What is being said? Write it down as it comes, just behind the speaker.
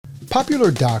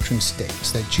Popular doctrine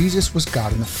states that Jesus was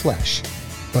God in the flesh,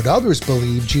 but others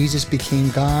believe Jesus became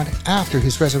God after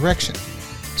his resurrection.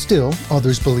 Still,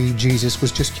 others believe Jesus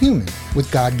was just human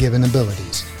with God-given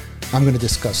abilities. I'm going to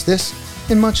discuss this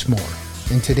and much more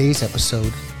in today's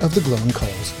episode of the Glowing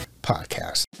Coals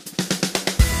podcast.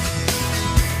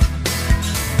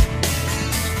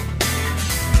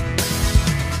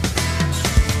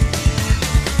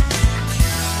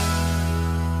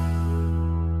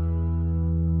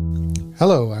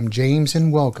 Hello, I'm James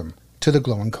and welcome to the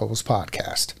Glowing Coals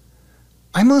podcast.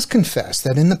 I must confess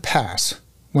that in the past,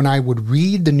 when I would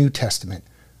read the New Testament,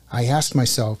 I asked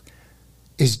myself,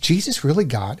 is Jesus really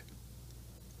God?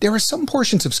 There are some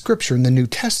portions of Scripture in the New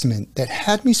Testament that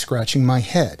had me scratching my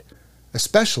head,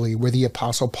 especially where the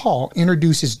Apostle Paul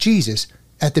introduces Jesus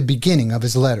at the beginning of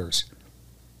his letters.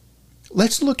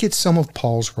 Let's look at some of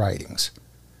Paul's writings.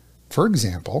 For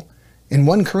example, in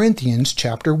 1 Corinthians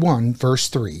chapter 1, verse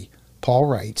 3, Paul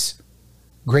writes,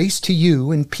 "Grace to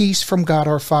you and peace from God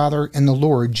our Father and the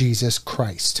Lord Jesus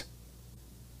Christ."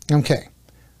 Okay,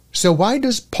 so why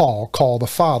does Paul call the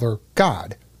Father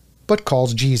God, but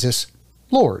calls Jesus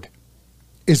Lord?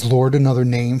 Is Lord another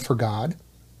name for God?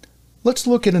 Let's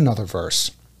look at another verse.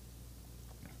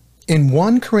 In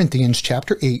 1 Corinthians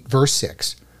chapter 8, verse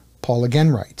 6, Paul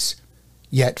again writes,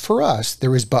 "Yet for us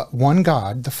there is but one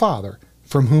God, the Father,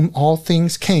 from whom all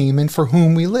things came and for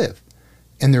whom we live.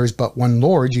 And there is but one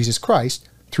Lord, Jesus Christ,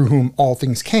 through whom all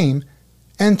things came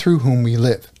and through whom we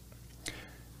live."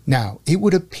 Now, it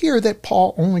would appear that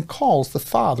Paul only calls the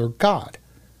Father God,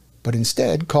 but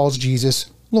instead calls Jesus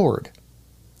Lord.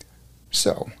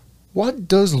 So, what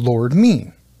does Lord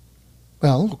mean?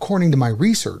 Well, according to my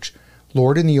research,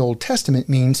 Lord in the Old Testament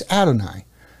means Adonai,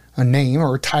 a name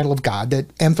or a title of God that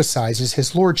emphasizes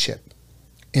his lordship.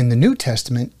 In the New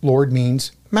Testament, Lord means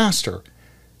Master,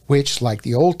 which, like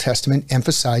the Old Testament,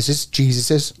 emphasizes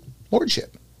Jesus'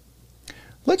 lordship.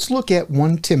 Let's look at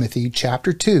 1 Timothy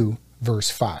chapter 2, verse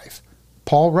 5.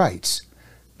 Paul writes,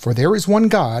 "For there is one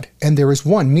God, and there is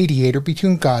one mediator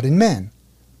between God and men,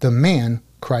 the man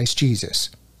Christ Jesus."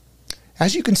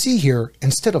 As you can see here,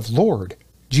 instead of Lord,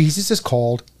 Jesus is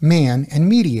called man and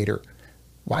mediator.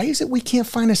 Why is it we can't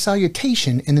find a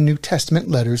salutation in the New Testament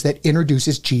letters that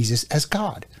introduces Jesus as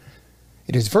God?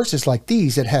 It is verses like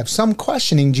these that have some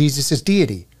questioning Jesus'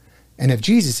 deity. And if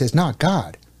Jesus is not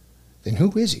God, then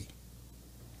who is he?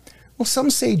 Well, some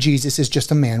say Jesus is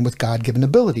just a man with God-given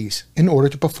abilities in order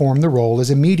to perform the role as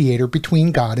a mediator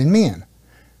between God and man.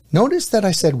 Notice that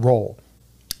I said role.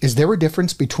 Is there a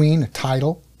difference between a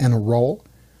title and a role?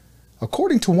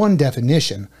 According to one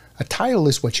definition, a title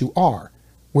is what you are,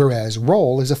 whereas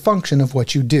role is a function of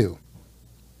what you do.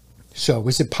 So,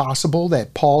 is it possible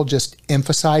that Paul just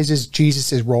emphasizes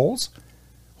Jesus' roles?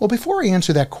 Well, before I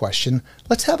answer that question,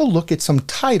 let's have a look at some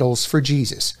titles for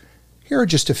Jesus. Here are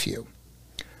just a few: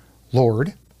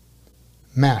 Lord,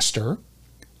 Master,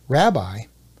 Rabbi,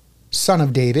 Son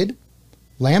of David,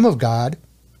 Lamb of God,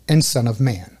 and Son of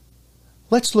Man.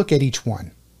 Let's look at each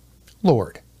one.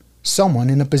 Lord, someone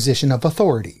in a position of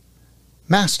authority.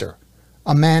 Master,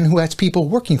 a man who has people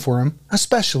working for him,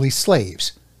 especially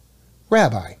slaves.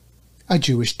 Rabbi, a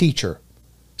Jewish teacher.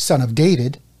 Son of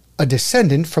David, a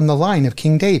descendant from the line of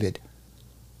King David.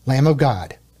 Lamb of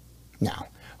God. Now,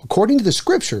 according to the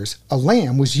scriptures, a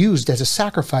lamb was used as a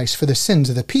sacrifice for the sins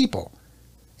of the people.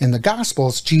 In the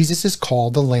Gospels, Jesus is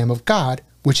called the Lamb of God,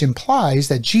 which implies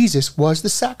that Jesus was the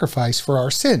sacrifice for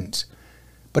our sins.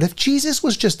 But if Jesus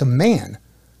was just a man,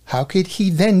 how could he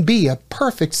then be a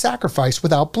perfect sacrifice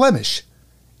without blemish?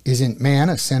 Isn't man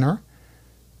a sinner?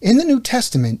 In the New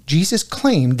Testament, Jesus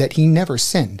claimed that he never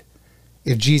sinned.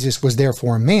 If Jesus was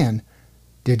therefore a man,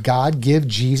 did God give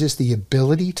Jesus the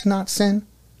ability to not sin?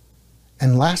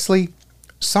 And lastly,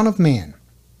 Son of Man.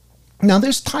 Now,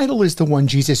 this title is the one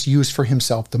Jesus used for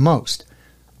himself the most.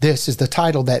 This is the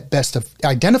title that best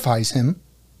identifies him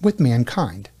with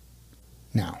mankind.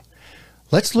 Now,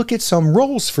 let's look at some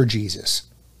roles for Jesus.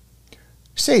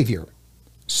 Savior,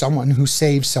 someone who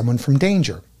saves someone from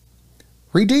danger.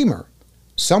 Redeemer,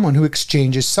 someone who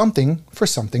exchanges something for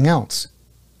something else.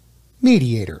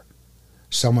 Mediator,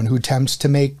 someone who attempts to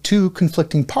make two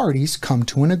conflicting parties come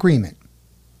to an agreement.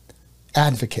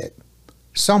 Advocate,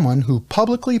 someone who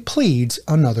publicly pleads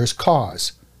another's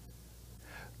cause.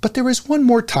 But there is one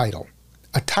more title,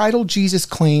 a title Jesus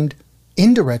claimed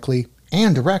indirectly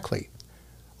and directly.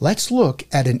 Let's look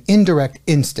at an indirect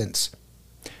instance.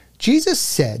 Jesus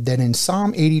said that in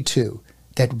Psalm 82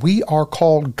 that we are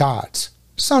called gods,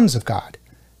 sons of God.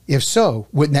 If so,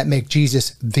 wouldn't that make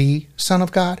Jesus the Son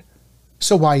of God?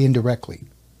 So why indirectly?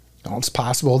 Well, it's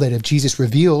possible that if Jesus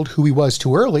revealed who he was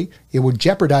too early, it would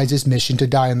jeopardize his mission to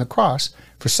die on the cross,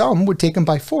 for some would take him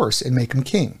by force and make him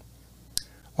king.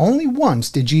 Only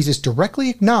once did Jesus directly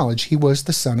acknowledge he was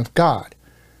the Son of God.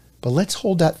 But let's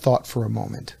hold that thought for a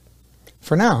moment.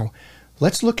 For now,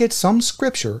 let's look at some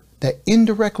scripture that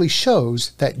indirectly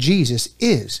shows that Jesus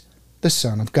is the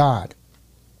Son of God.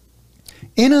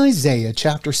 In Isaiah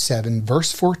chapter 7,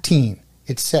 verse 14,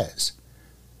 it says,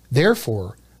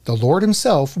 "Therefore the Lord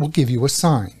himself will give you a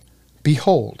sign.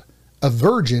 Behold, a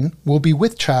virgin will be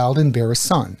with child and bear a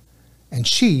son, and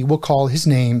she will call his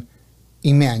name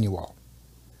Emmanuel."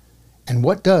 And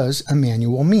what does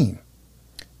Emmanuel mean?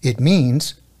 It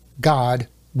means God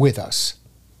with us.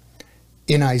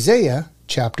 In Isaiah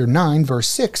chapter 9, verse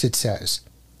 6, it says,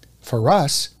 "For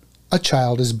us a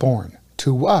child is born,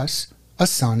 to us a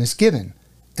son is given,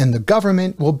 and the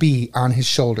government will be on his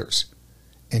shoulders.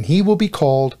 And he will be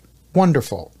called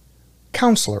Wonderful,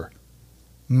 Counselor,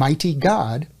 Mighty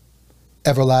God,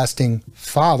 Everlasting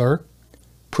Father,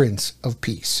 Prince of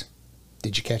Peace."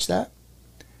 Did you catch that?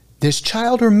 This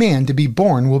child or man to be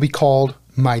born will be called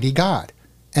Mighty God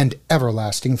and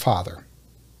Everlasting Father.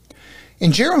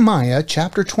 In Jeremiah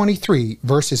chapter 23,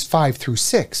 verses 5 through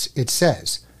 6, it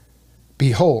says,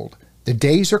 "Behold, the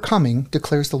days are coming,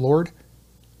 declares the Lord,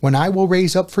 when I will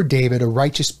raise up for David a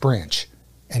righteous branch,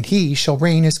 and he shall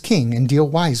reign as king and deal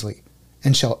wisely,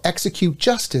 and shall execute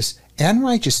justice and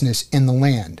righteousness in the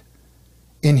land.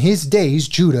 In his days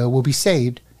Judah will be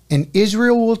saved, and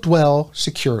Israel will dwell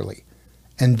securely.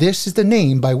 And this is the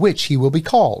name by which he will be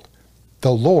called.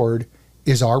 The Lord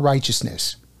is our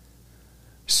righteousness."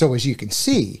 So as you can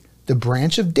see, the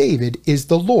branch of David is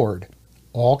the Lord,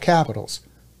 all capitals,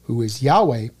 who is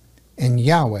Yahweh, and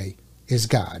Yahweh is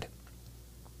God.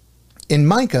 In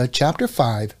Micah chapter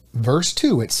 5, verse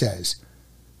 2, it says,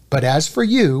 "But as for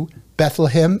you,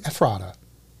 Bethlehem Ephratah,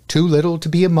 too little to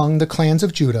be among the clans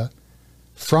of Judah,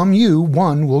 from you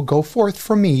one will go forth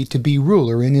from me to be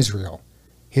ruler in Israel.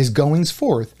 His goings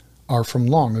forth are from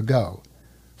long ago,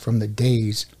 from the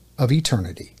days of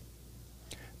eternity."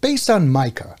 Based on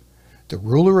Micah, the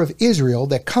ruler of Israel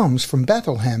that comes from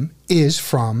Bethlehem is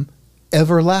from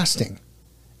everlasting.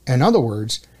 In other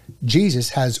words, Jesus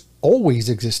has always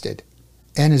existed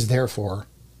and is therefore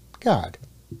God.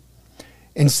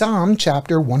 In Psalm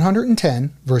chapter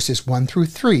 110, verses 1 through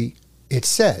 3, it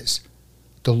says,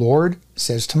 "The Lord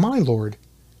says to my Lord,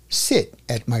 sit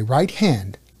at my right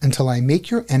hand until I make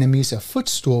your enemies a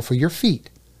footstool for your feet.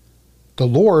 The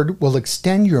Lord will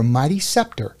extend your mighty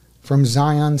scepter from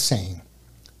Zion, saying,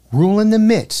 rule in the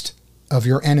midst of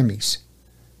your enemies.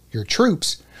 Your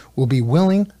troops will be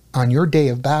willing on your day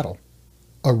of battle.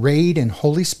 Arrayed in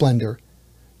holy splendor,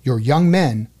 your young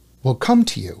men will come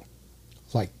to you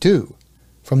like dew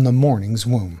from the morning's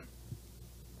womb."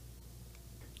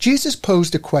 Jesus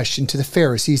posed a question to the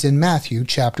Pharisees in Matthew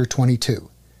chapter 22.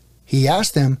 He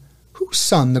asked them whose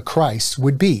son the Christ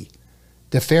would be.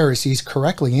 The Pharisees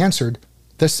correctly answered,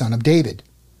 the son of David.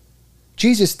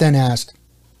 Jesus then asked,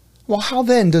 "Well, how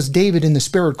then does David in the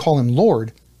Spirit call him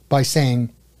Lord by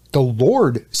saying, 'The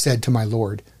Lord said to my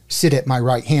Lord, sit at my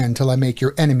right hand till I make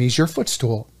your enemies your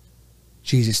footstool'?"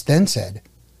 Jesus then said,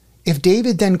 "If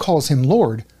David then calls him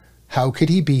Lord, how could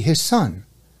he be his son?"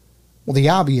 Well, the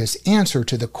obvious answer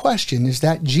to the question is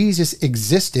that Jesus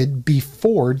existed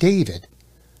before David.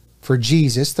 For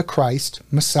Jesus, the Christ,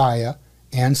 Messiah,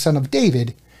 and Son of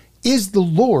David, is the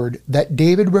Lord that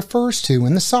David refers to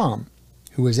in the Psalm,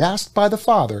 who is asked by the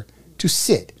Father to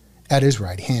sit at his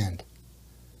right hand.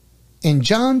 In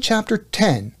John chapter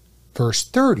 10, verse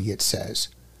 30, it says,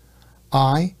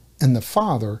 "I and the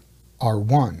Father are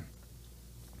one."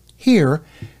 Here,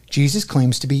 Jesus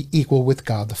claims to be equal with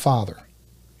God the Father.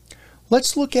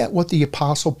 Let's look at what the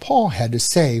Apostle Paul had to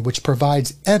say, which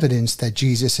provides evidence that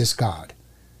Jesus is God.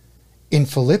 In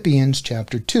Philippians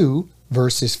chapter 2,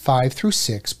 verses 5 through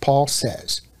 6, Paul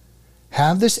says,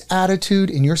 "Have this attitude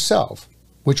in yourself,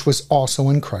 which was also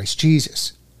in Christ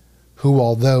Jesus, who,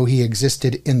 although he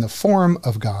existed in the form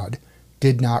of God,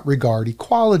 did not regard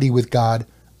equality with God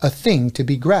a thing to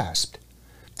be grasped."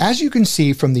 As you can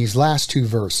see from these last two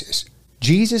verses,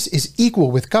 Jesus is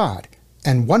equal with God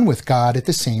and one with God at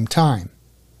the same time.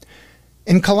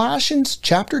 In Colossians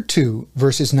chapter 2,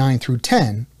 verses 9 through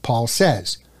 10, Paul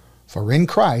says, "For in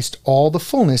Christ all the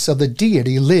fullness of the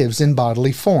deity lives in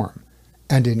bodily form,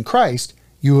 and in Christ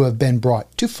you have been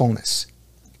brought to fullness.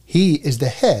 He is the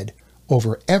head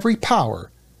over every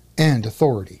power and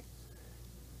authority."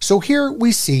 So here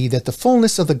we see that the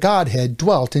fullness of the Godhead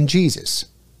dwelt in Jesus.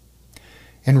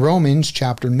 In Romans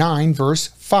chapter 9,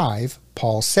 verse 5,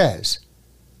 Paul says,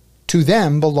 "To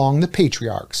them belong the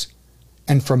patriarchs,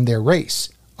 and from their race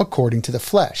according to the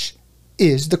flesh,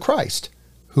 is the Christ,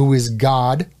 who is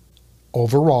God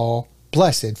over all,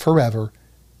 blessed forever.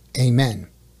 Amen.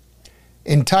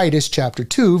 In Titus chapter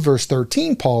 2, verse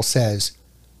 13, Paul says,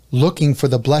 looking for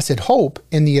the blessed hope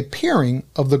in the appearing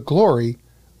of the glory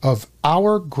of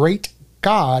our great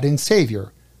God and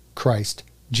Savior, Christ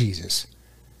Jesus.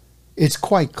 It's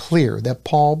quite clear that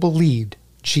Paul believed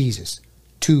Jesus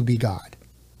to be God.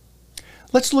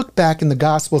 Let's look back in the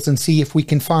Gospels and see if we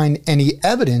can find any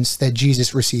evidence that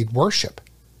Jesus received worship,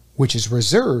 which is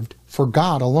reserved for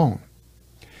God alone.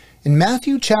 In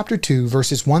Matthew chapter 2,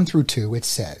 verses 1 through 2, it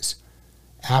says,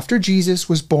 after Jesus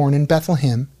was born in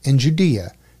Bethlehem in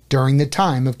Judea, during the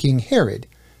time of King Herod,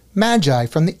 Magi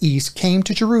from the east came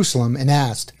to Jerusalem and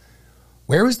asked,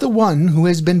 where is the one who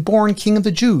has been born King of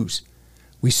the Jews?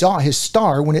 We saw his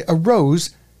star when it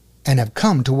arose and have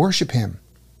come to worship him.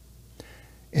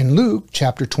 In Luke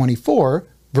chapter 24,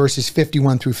 verses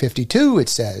 51 through 52, it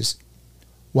says,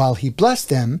 while he blessed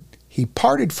them, he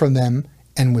parted from them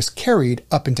and was carried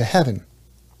up into heaven.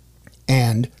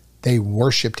 And they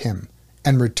worshipped him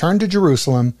and returned to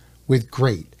Jerusalem with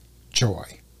great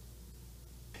joy.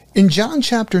 In John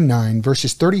chapter 9,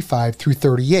 verses 35 through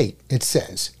 38, it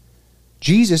says,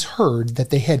 Jesus heard that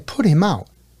they had put him out,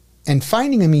 and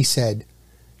finding him he said,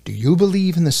 do you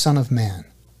believe in the Son of Man?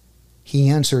 He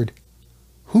answered,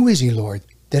 who is he, Lord,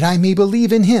 that I may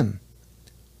believe in him?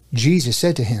 Jesus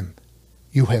said to him,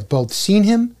 you have both seen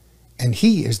him, and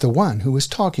he is the one who is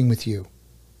talking with you.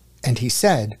 And he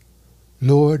said,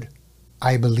 Lord,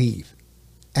 I believe.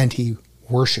 And he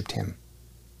worshipped him.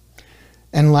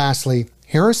 And lastly,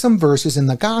 here are some verses in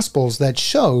the Gospels that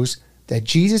shows that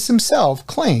Jesus himself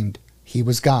claimed he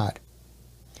was God.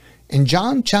 In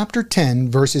John chapter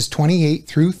 10, verses 28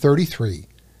 through 33,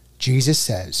 Jesus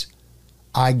says,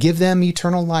 I give them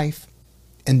eternal life,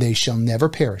 and they shall never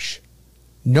perish.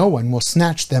 No one will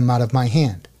snatch them out of my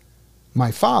hand.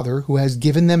 My Father, who has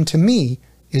given them to me,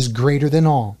 is greater than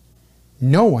all.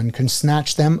 No one can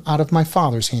snatch them out of my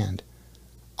Father's hand.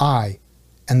 I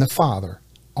and the Father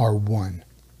are one.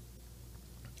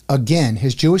 Again,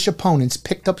 his Jewish opponents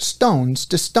picked up stones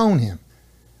to stone him.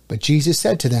 But Jesus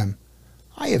said to them,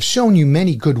 I have shown you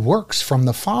many good works from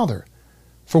the Father.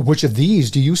 For which of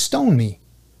these do you stone me?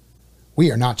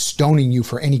 We are not stoning you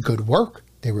for any good work,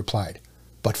 they replied,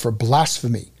 but for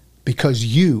blasphemy, because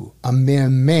you, a mere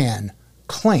man,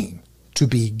 claim to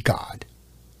be God.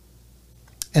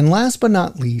 And last but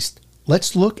not least,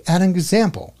 let's look at an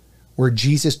example where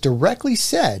Jesus directly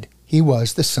said he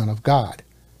was the Son of God.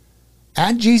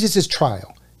 At Jesus'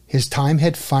 trial, his time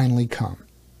had finally come.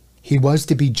 He was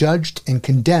to be judged and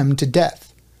condemned to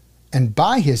death, and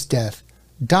by his death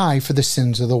die for the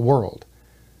sins of the world.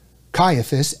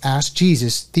 Caiaphas asked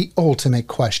Jesus the ultimate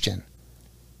question.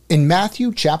 In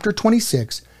Matthew chapter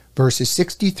 26, verses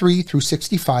 63 through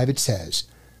 65, it says,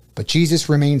 but Jesus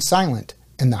remained silent,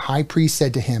 and the high priest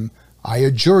said to him, I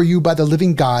adjure you by the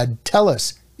living God, tell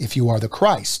us if you are the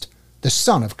Christ, the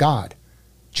Son of God.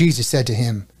 Jesus said to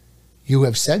him, you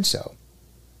have said so.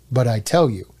 But I tell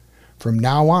you, from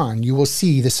now on you will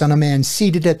see the Son of Man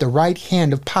seated at the right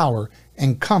hand of power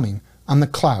and coming on the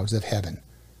clouds of heaven.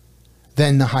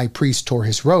 Then the high priest tore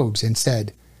his robes and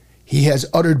said, he has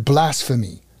uttered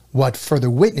blasphemy. What further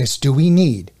witness do we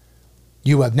need?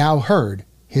 You have now heard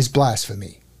his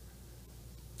blasphemy.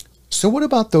 So what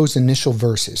about those initial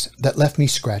verses that left me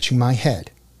scratching my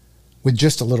head? With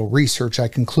just a little research, I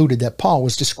concluded that Paul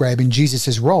was describing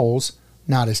Jesus' roles,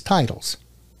 not his titles.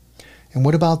 And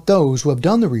what about those who have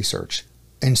done the research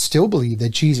and still believe that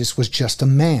Jesus was just a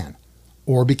man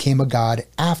or became a God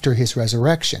after his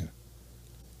resurrection?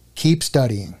 Keep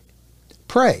studying,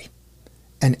 pray,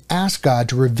 and ask God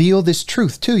to reveal this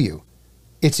truth to you.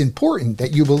 It's important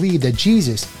that you believe that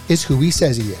Jesus is who he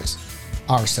says he is.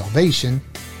 Our salvation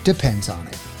depends on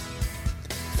it.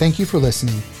 Thank you for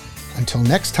listening. Until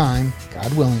next time,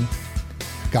 God willing,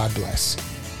 God bless.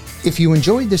 If you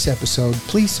enjoyed this episode,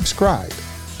 please subscribe.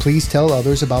 Please tell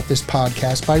others about this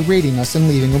podcast by rating us and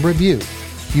leaving a review.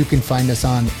 You can find us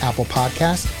on Apple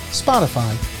Podcasts,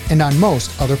 Spotify, and on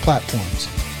most other platforms.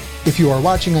 If you are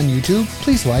watching on YouTube,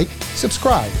 please like,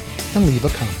 subscribe, and leave a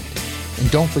comment. And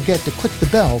don't forget to click the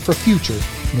bell for future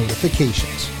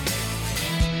notifications.